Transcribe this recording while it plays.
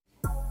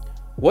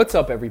What's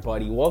up,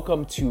 everybody?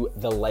 Welcome to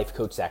the Life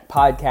Coach Zach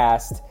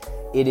podcast.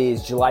 It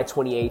is July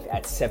 28th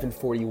at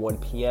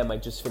 7:41 p.m. I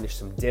just finished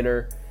some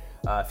dinner.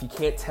 If you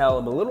can't tell,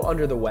 I'm a little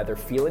under the weather,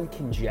 feeling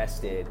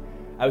congested.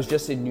 I was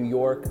just in New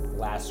York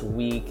last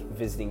week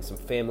visiting some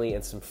family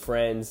and some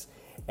friends,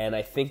 and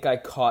I think I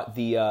caught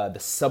the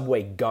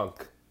subway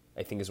gunk,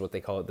 I think is what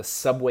they call it, the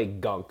subway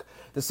gunk.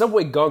 The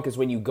subway gunk is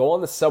when you go on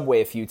the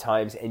subway a few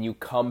times and you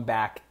come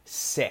back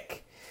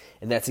sick,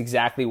 and that's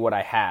exactly what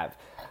I have.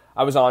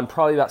 I was on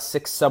probably about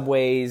 6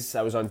 subways.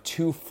 I was on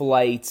 2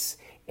 flights,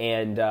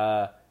 and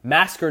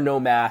mask or no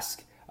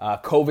mask,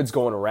 COVID's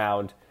going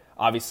around.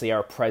 Obviously,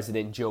 our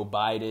president, Joe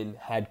Biden,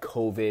 had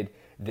COVID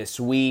this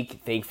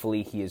week.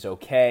 Thankfully, he is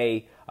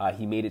okay.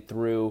 He made it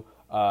through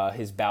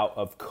his bout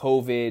of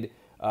COVID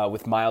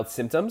with mild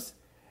symptoms.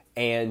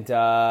 And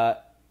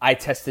I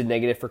tested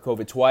negative for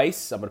COVID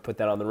twice. I'm going to put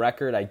that on the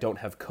record. I don't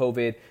have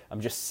COVID.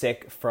 I'm just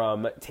sick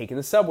from taking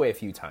the subway a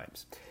few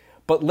times.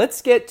 But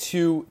let's get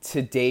to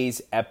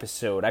today's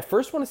episode. I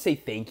first want to say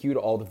thank you to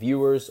all the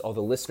viewers, all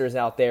the listeners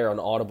out there on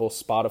Audible,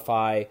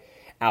 Spotify,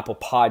 Apple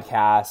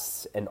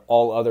Podcasts, and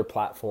all other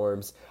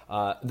platforms.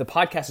 The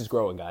podcast is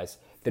growing, guys.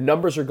 The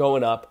numbers are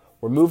going up.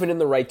 We're moving in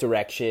the right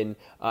direction,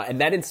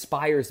 and that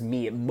inspires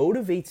me. It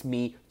motivates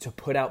me to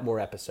put out more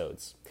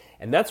episodes.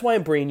 And that's why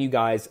I'm bringing you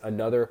guys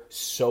another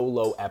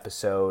solo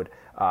episode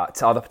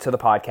to the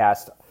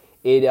podcast.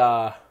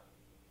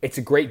 It's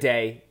a great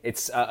day.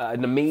 It's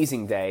an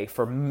amazing day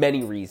for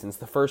many reasons.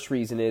 The first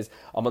reason is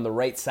I'm on the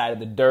right side of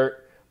the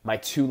dirt. My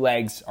 2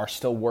 legs are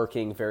still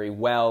working very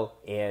well.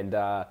 And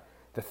the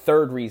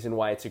third reason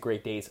why it's a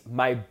great day is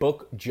my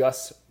book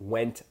just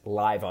went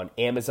live on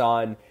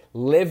Amazon.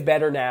 Live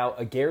Better Now,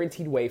 a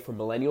guaranteed way for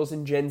millennials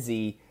and Gen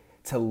Z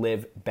to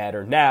live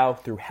better now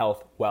through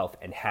health, wealth,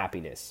 and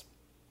happiness.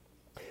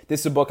 This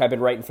is a book I've been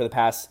writing for the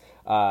past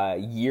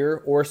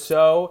year or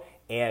so.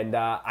 And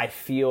I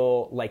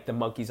feel like the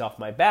monkey's off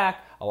my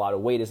back, a lot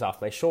of weight is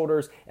off my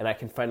shoulders, and I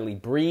can finally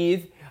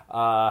breathe.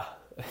 Funny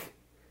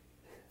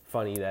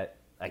that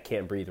I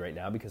can't breathe right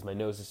now because my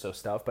nose is so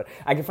stuffed, but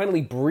I can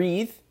finally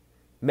breathe,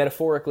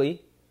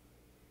 metaphorically,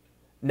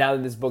 now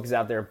that this book is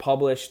out there and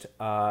published.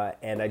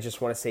 And I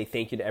just want to say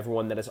thank you to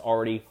everyone that has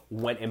already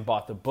went and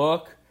bought the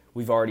book.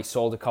 We've already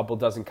sold a couple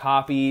dozen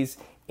copies,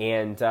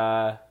 and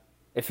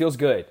it feels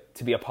good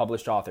to be a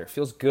published author. It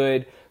feels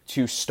good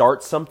to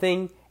start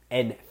something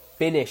and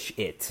finish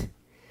it,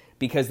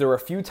 because there were a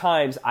few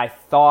times I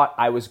thought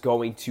I was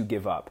going to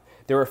give up.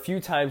 There were a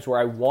few times where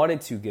I wanted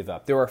to give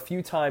up. There were a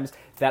few times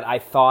that I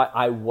thought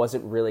I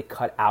wasn't really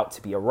cut out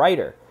to be a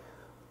writer.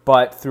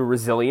 But through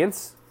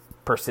resilience,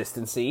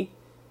 persistency,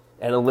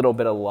 and a little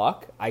bit of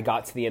luck, I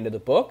got to the end of the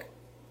book.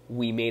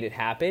 We made it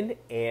happen,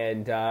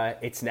 and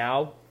it's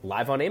now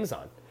live on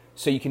Amazon.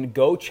 So you can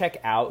go check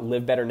out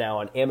Live Better Now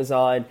on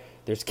Amazon.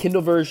 There's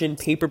Kindle version,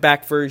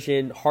 paperback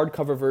version,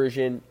 hardcover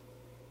version.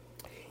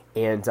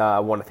 And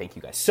I want to thank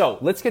you guys. So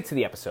let's get to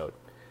the episode.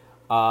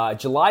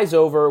 July's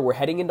over. We're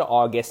heading into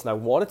August. And I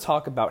want to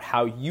talk about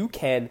how you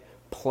can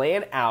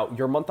plan out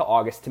your month of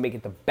August to make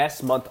it the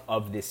best month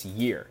of this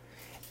year.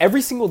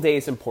 Every single day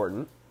is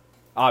important,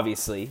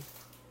 obviously.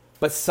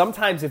 But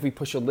sometimes if we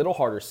push a little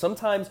harder,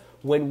 sometimes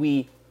when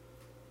we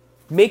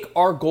make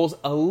our goals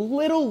a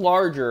little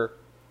larger,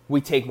 we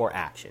take more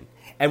action.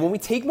 And when we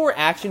take more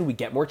action, we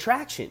get more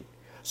traction.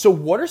 So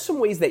what are some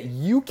ways that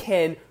you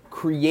can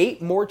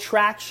create more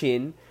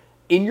traction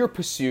in your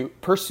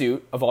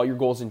pursuit of all your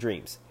goals and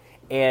dreams?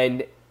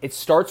 And it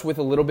starts with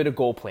a little bit of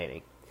goal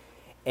planning.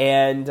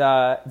 And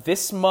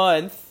this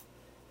month,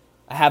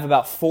 I have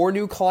about 4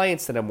 new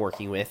clients that I'm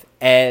working with,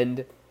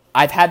 and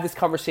I've had this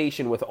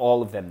conversation with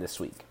all of them this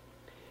week.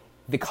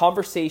 The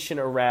conversation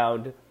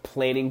around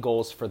planning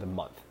goals for the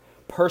month.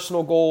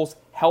 Personal goals,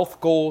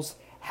 health goals,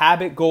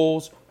 habit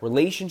goals,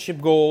 relationship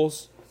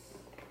goals,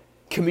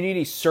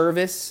 community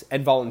service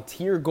and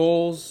volunteer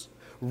goals,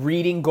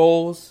 reading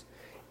goals,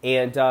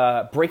 and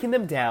breaking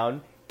them down,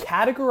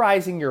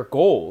 categorizing your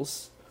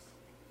goals,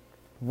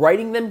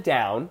 writing them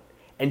down,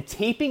 and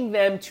taping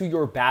them to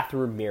your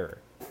bathroom mirror.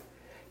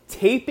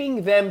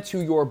 Taping them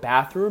to your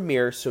bathroom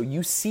mirror so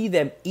you see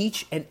them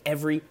each and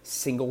every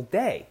single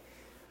day.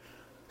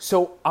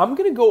 So I'm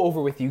going to go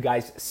over with you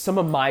guys some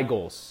of my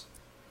goals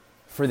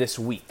for this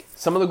week.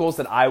 Some of the goals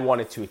that I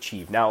wanted to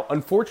achieve. Now,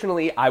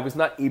 unfortunately, I was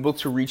not able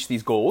to reach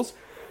these goals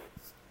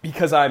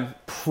because I'm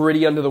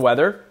pretty under the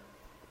weather.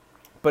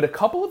 But a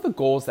couple of the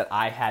goals that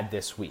I had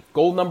this week.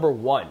 Goal number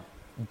 1,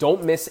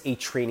 don't miss a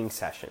training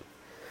session.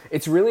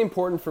 It's really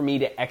important for me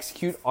to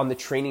execute on the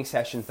training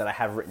sessions that I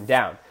have written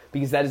down,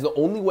 because that is the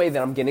only way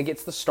that I'm going to get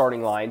to the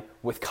starting line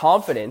with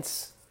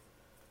confidence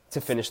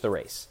to finish the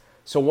race.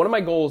 So one of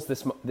my goals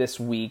this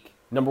week,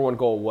 number 1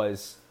 goal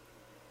was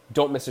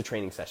don't miss a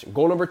training session.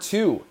 Goal number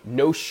 2,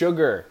 no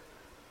sugar.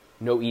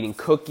 No eating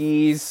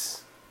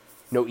cookies,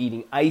 no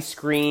eating ice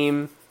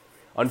cream.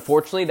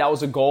 Unfortunately, that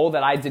was a goal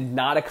that I did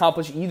not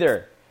accomplish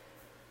either.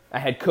 I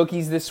had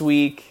cookies this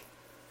week.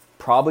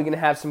 Probably going to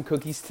have some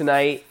cookies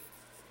tonight.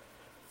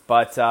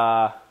 But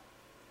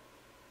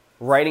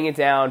writing it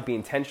down, be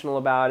intentional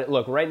about it.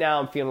 Look, right now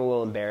I'm feeling a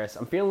little embarrassed.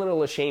 I'm feeling a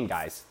little ashamed,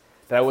 guys,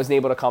 that I wasn't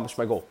able to accomplish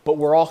my goal. But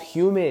we're all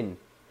human.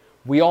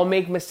 We all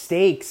make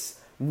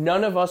mistakes.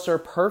 None of us are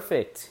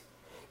perfect.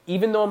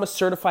 Even though I'm a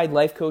certified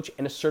life coach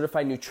and a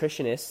certified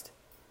nutritionist,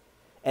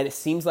 and it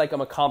seems like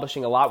I'm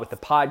accomplishing a lot with the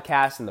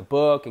podcast and the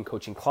book and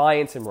coaching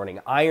clients and running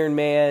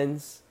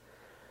Ironmans,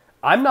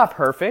 I'm not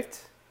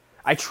perfect.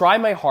 I try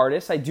my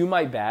hardest. I do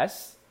my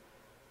best.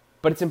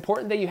 But it's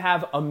important that you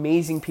have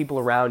amazing people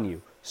around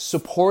you,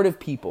 supportive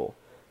people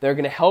that are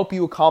going to help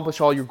you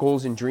accomplish all your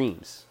goals and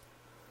dreams.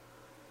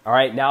 All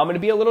right, now I'm going to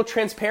be a little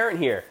transparent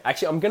here.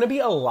 Actually, I'm going to be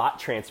a lot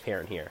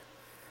transparent here.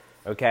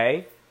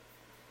 Okay?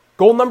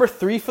 Goal number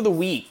 3 for the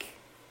week.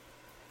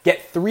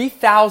 Get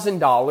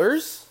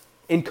 $3,000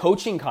 in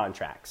coaching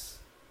contracts.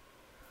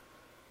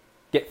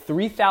 Get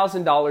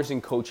 $3,000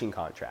 in coaching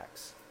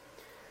contracts.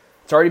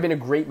 It's already been a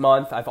great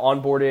month. I've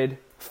onboarded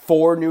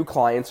 4 new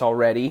clients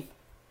already.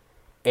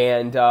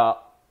 And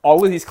all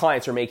of these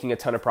clients are making a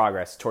ton of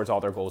progress towards all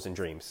their goals and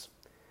dreams.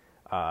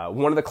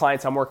 One of the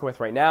clients I'm working with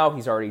right now,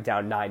 he's already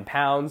down 9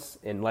 pounds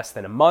in less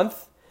than a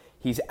month.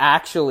 He's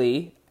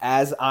actually,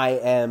 as I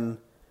am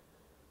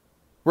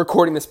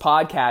recording this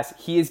podcast,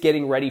 he is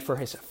getting ready for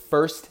his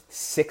first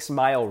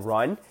 6-mile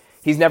run.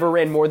 He's never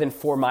ran more than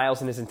 4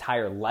 miles in his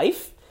entire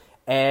life,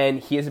 and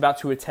he is about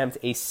to attempt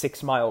a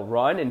 6-mile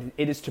run, and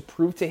it is to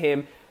prove to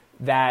him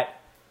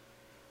that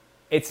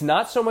it's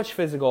not so much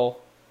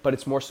physical, but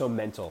it's more so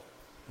mental,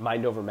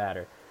 mind over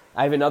matter.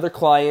 I have another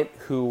client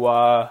who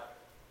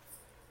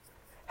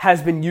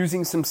has been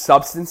using some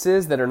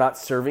substances that are not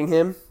serving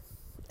him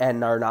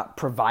and are not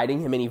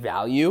providing him any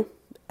value.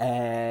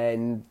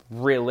 And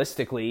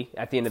realistically,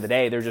 at the end of the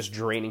day, they're just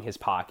draining his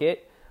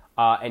pocket.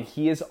 And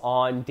he is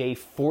on day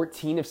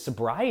 14 of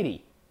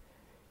sobriety.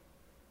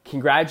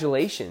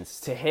 Congratulations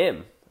to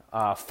him.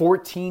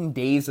 14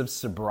 days of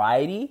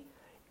sobriety.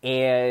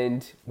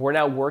 And we're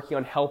now working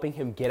on helping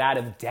him get out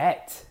of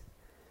debt.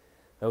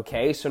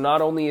 Okay, so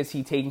not only is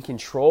he taking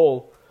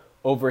control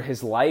over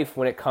his life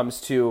when it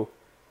comes to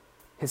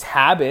his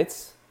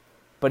habits,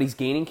 but he's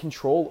gaining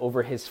control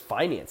over his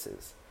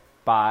finances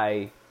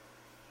by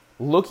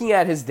looking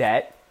at his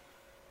debt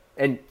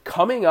and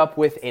coming up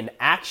with an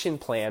action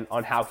plan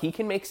on how he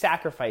can make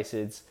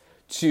sacrifices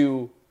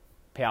to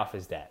pay off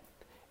his debt.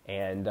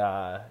 And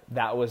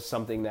that was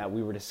something that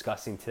we were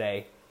discussing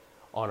today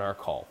on our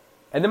call.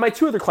 And then my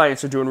 2 other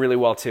clients are doing really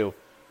well too,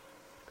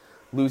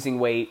 losing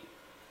weight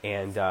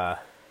and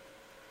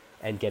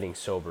getting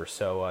sober.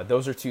 So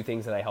those are 2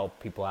 things that I help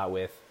people out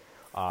with.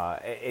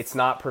 It's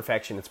not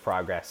perfection, it's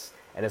progress.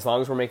 And as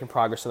long as we're making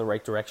progress in the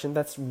right direction,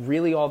 that's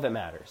really all that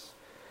matters.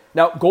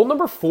 Now, goal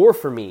number 4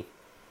 for me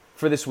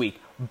for this week,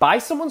 buy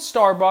someone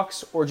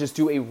Starbucks or just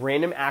do a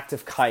random act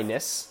of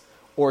kindness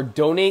or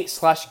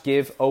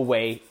donate/give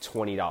away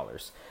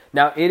 $20.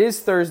 Now, it is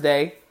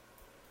Thursday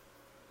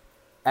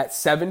at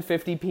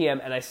 7:50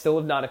 p.m. and I still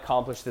have not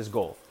accomplished this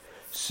goal.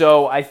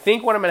 So I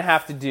think what I'm going to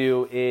have to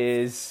do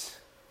is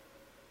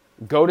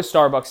go to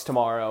Starbucks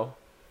tomorrow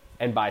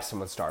and buy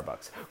someone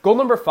Starbucks. Goal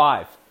number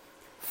 5,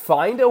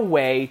 find a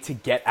way to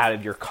get out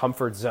of your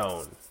comfort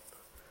zone.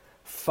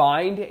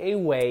 Find a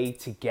way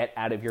to get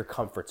out of your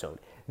comfort zone.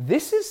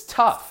 This is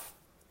tough.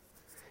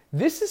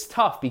 This is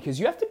tough because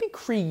you have to be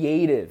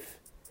creative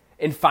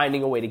in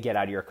finding a way to get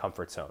out of your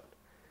comfort zone.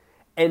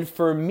 And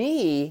for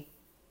me,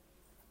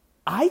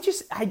 I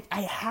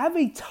have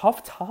a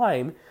tough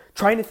time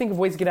trying to think of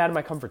ways to get out of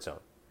my comfort zone.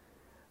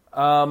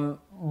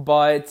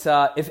 But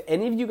if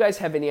any of you guys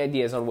have any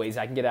ideas on ways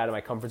I can get out of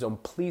my comfort zone,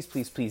 please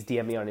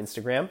DM me on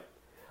Instagram.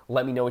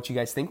 Let me know what you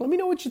guys think. Let me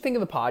know what you think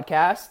of the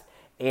podcast.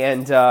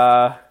 And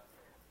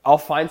I'll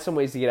find some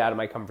ways to get out of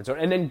my comfort zone.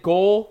 And then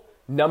goal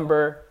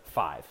number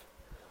 5.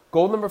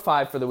 Goal number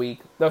 5 for the week.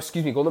 No,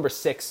 excuse me, goal number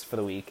 6 for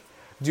the week.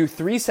 Do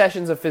 3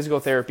 sessions of physical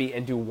therapy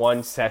and do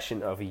 1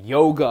 session of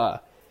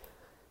yoga.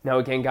 Now,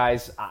 again,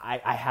 guys,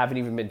 I haven't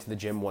even been to the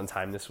gym one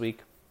time this week.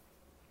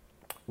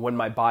 When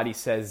my body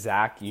says,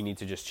 Zach, you need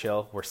to just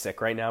chill. We're sick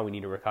right now. We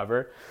need to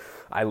recover.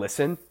 I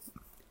listen.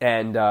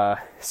 And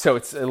so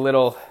it's a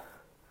little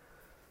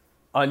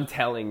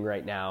untelling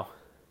right now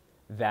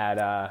that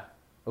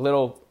a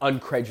little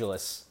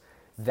uncredulous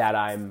that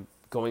I'm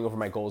going over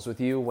my goals with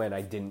you when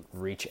I didn't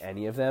reach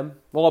any of them.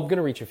 Well, I'm going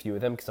to reach a few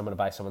of them because I'm going to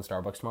buy someone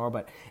Starbucks tomorrow,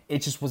 but it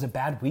just was a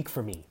bad week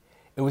for me.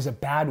 It was a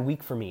bad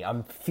week for me.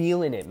 I'm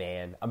feeling it,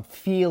 man. I'm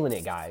feeling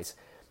it, guys.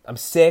 I'm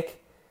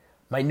sick.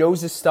 My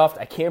nose is stuffed.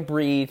 I can't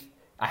breathe.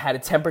 I had a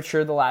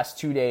temperature the last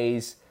 2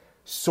 days,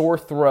 sore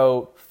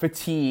throat,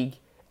 fatigue,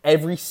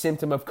 every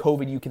symptom of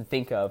COVID you can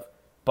think of,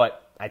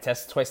 but I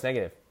tested twice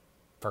negative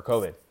for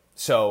COVID.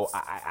 So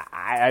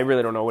I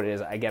really don't know what it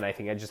is. Again, I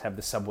think I just have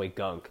the subway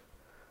gunk,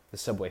 the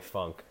subway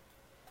funk.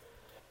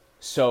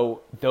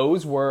 So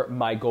those were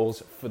my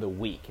goals for the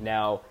week.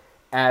 Now,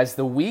 as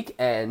the week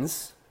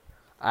ends,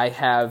 I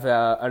have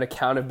an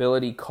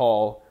accountability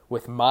call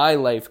with my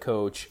life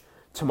coach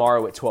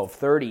tomorrow at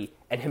 12:30,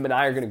 and him and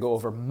I are going to go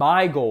over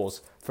my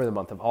goals for the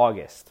month of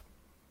August.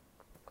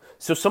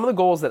 So some of the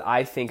goals that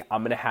I think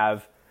I'm going to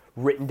have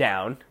written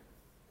down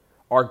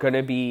are going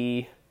to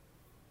be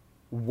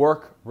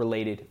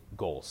work-related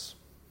goals.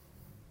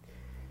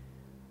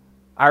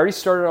 I already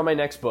started on my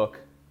next book,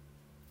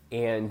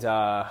 and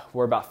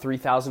we're about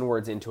 3,000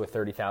 words into a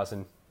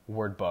 30,000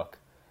 word book.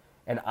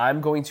 And I'm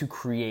going to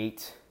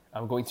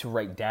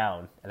write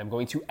down, and I'm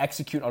going to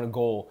execute on a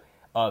goal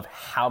of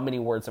how many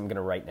words I'm going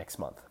to write next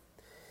month.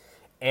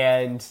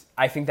 And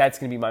I think that's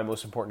going to be my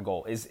most important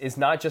goal, is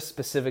not just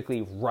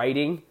specifically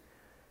writing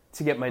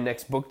to get my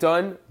next book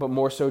done, but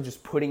more so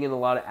just putting in a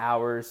lot of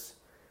hours,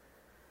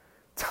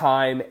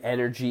 time,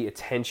 energy,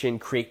 attention,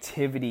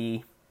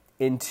 creativity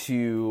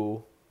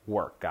into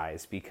work,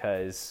 guys,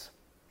 because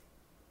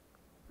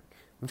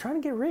I'm trying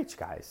to get rich,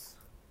 guys.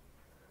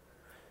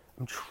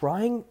 I'm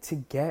trying to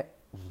get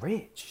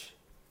rich,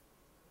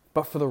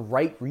 but for the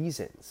right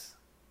reasons.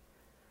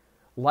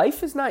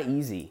 Life is not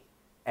easy,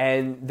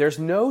 and there's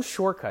no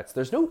shortcuts.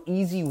 There's no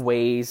easy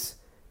ways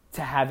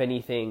to have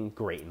anything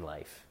great in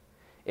life.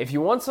 If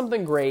you want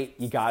something great,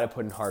 you got to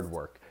put in hard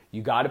work.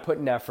 You got to put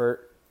in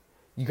effort.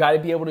 You got to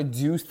be able to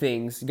do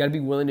things. You got to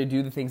be willing to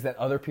do the things that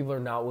other people are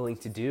not willing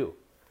to do,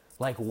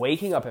 like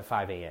waking up at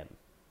 5 a.m.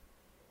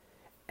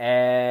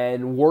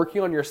 and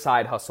working on your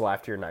side hustle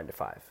after your 9 to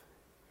 5,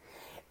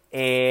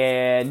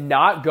 and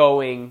not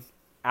going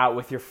out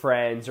with your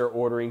friends or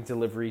ordering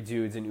delivery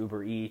dudes and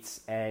Uber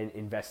Eats and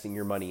investing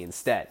your money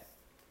instead.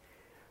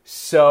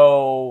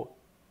 So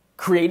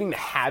creating the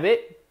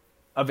habit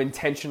of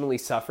intentionally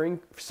suffering,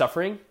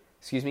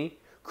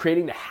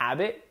 creating the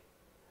habit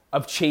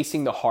of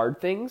chasing the hard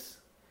things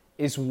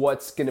is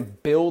what's going to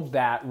build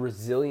that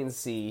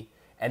resiliency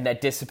and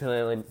that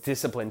discipline,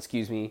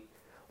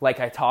 like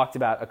I talked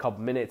about a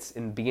couple minutes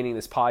in the beginning of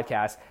this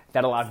podcast,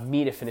 that allowed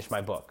me to finish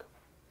my book.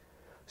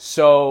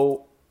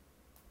 So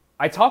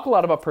I talk a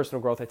lot about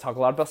personal growth. I talk a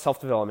lot about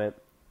self-development.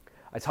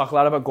 I talk a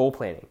lot about goal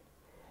planning.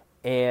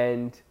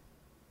 And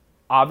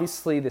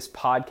obviously this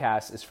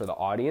podcast is for the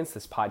audience.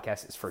 This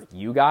podcast is for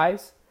you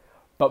guys.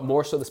 But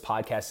more so, this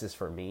podcast is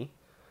for me.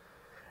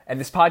 And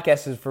this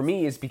podcast is for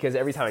me is because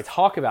every time I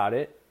talk about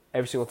it,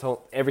 every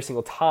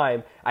single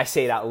time I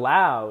say it out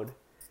loud,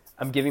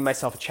 I'm giving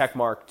myself a check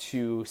mark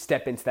to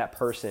step into that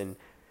person,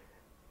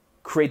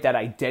 create that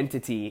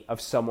identity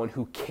of someone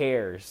who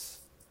cares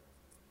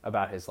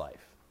about his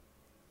life,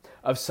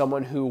 of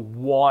someone who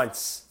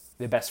wants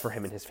the best for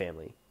him and his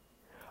family,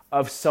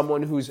 of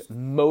someone who's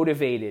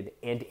motivated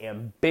and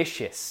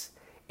ambitious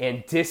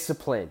and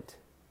disciplined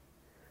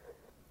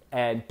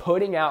and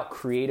putting out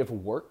creative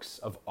works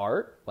of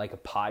art like a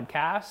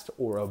podcast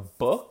or a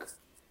book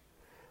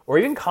or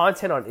even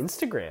content on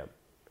Instagram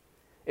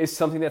is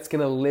something that's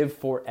going to live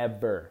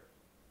forever.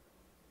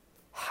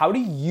 How do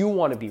you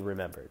want to be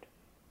remembered?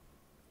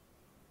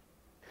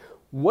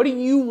 What do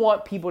you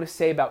want people to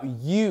say about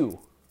you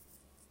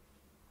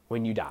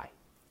when you die?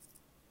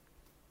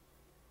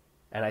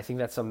 And I think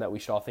that's something that we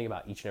should all think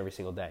about each and every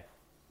single day.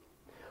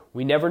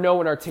 We never know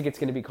when our ticket's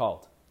going to be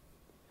called.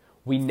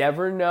 We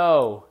never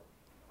know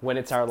when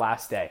it's our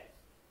last day.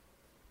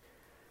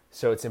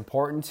 So it's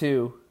important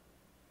to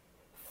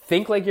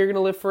think like you're going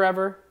to live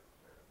forever,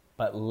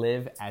 but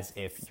live as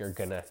if you're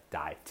going to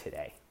die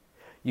today.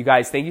 You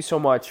guys, thank you so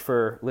much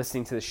for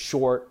listening to this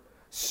short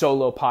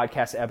solo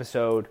podcast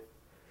episode.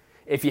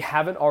 If you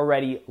haven't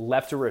already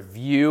left a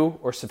review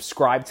or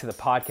subscribed to the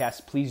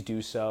podcast, please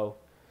do so.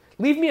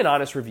 Leave me an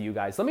honest review,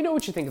 guys. Let me know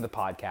what you think of the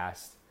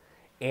podcast.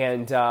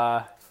 And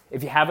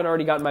if you haven't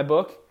already gotten my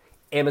book,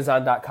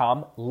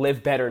 Amazon.com,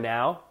 Live Better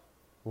Now,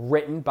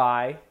 written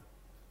by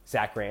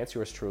Zach Rance,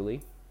 yours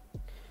truly.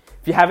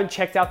 If you haven't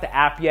checked out the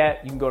app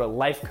yet, you can go to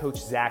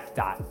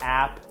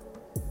lifecoachzach.app.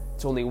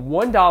 It's only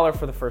 $1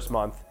 for the first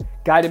month.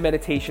 Guided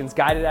meditations,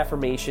 guided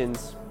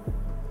affirmations,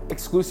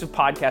 exclusive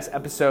podcast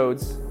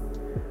episodes.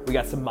 We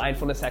got some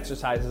mindfulness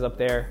exercises up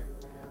there.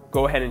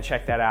 Go ahead and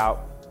check that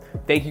out.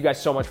 Thank you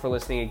guys so much for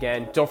listening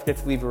again. Don't forget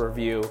to leave a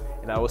review,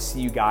 and I will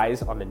see you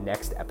guys on the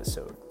next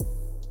episode.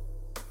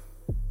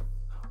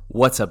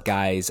 What's up,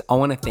 guys? I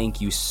want to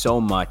thank you so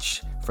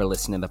much for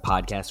listening to the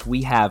podcast.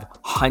 We have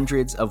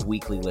hundreds of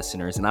weekly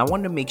listeners, and I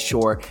want to make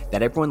sure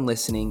that everyone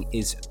listening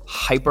is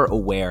hyper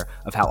aware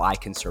of how I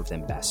can serve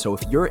them best. So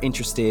if you're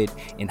interested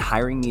in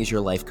hiring me as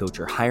your life coach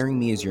or hiring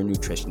me as your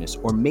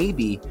nutritionist, or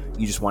maybe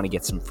you just want to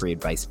get some free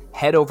advice,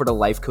 head over to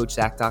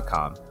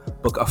lifecoachzach.com,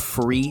 book a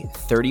free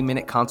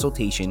 30-minute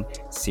consultation,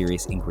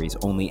 serious inquiries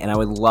only, and I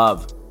would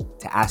love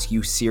to ask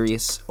you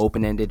serious,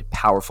 open-ended,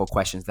 powerful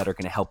questions that are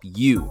going to help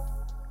you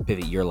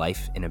pivot your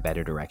life in a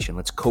better direction.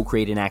 Let's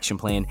co-create an action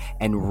plan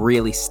and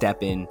really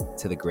step in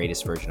to the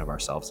greatest version of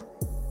ourselves.